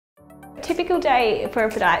Typical day for a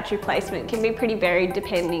podiatry placement can be pretty varied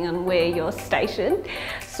depending on where you're stationed.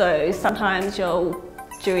 So sometimes you're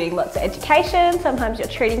doing lots of education, sometimes you're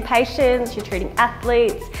treating patients, you're treating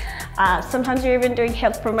athletes, sometimes you're even doing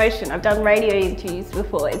health promotion. I've done radio interviews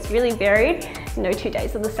before. It's really varied. No 2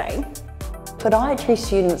 days are the same. Podiatry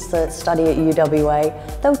students that study at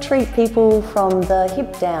UWA, they'll treat people from the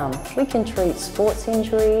hip down. We can treat sports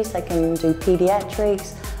injuries, they can do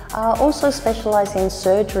paediatrics, also specialise in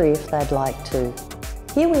surgery if they'd like to.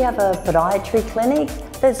 Here we have a podiatry clinic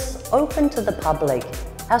that's open to the public.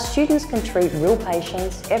 Our students can treat real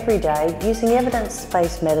patients every day using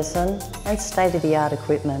evidence-based medicine and state-of-the-art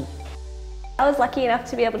equipment. I was lucky enough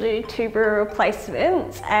to be able to do 2 rural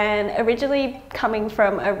placements, and originally coming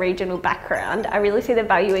from a regional background, I really see the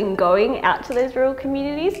value in going out to those rural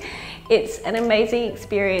communities. It's an amazing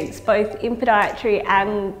experience both in podiatry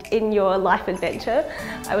and in your life adventure.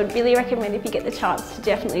 I would really recommend, if you get the chance, to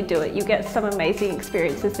definitely do it. You get some amazing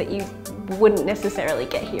experiences that you wouldn't necessarily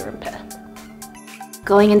get here in Perth.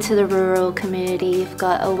 Going into the rural community, you've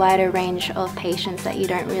got a wider range of patients that you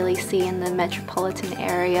don't really see in the metropolitan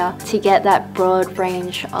area. To get that broad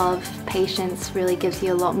range of patients really gives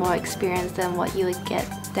you a lot more experience than what you would get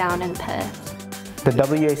down in Perth. The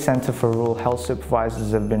WA Centre for Rural Health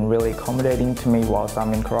Supervisors have been really accommodating to me whilst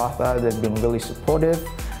I'm in Karratha. They've been really supportive.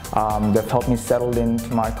 They've helped me settle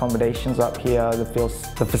into my accommodations up here. The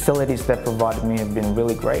facilities they've provided me have been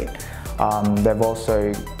really great. They've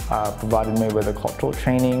also provided me with a cultural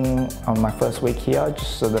training on my first week here,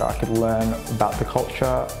 just so that I could learn about the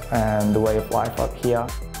culture and the way of life up here.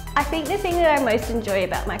 I think the thing that I most enjoy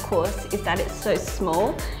about my course is that it's so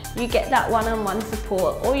small. You get that one-on-one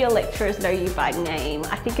support. All your lecturers know you by name.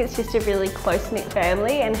 I think it's just a really close-knit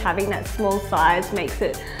family, and having that small size makes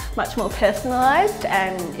it much more personalised,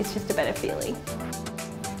 and it's just a better feeling.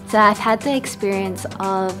 So I've had the experience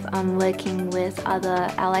of working with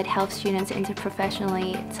other allied health students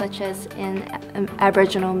interprofessionally, such as in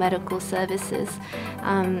Aboriginal medical services.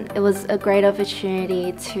 It was a great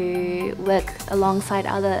opportunity to work alongside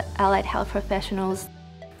other allied health professionals.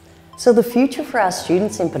 So the future for our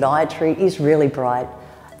students in podiatry is really bright.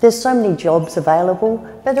 There's so many jobs available,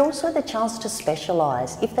 but also the chance to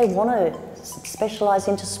specialise. If they want to specialise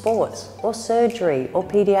into sports or surgery or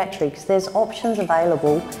paediatrics, there's options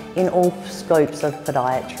available in all scopes of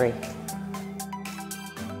podiatry.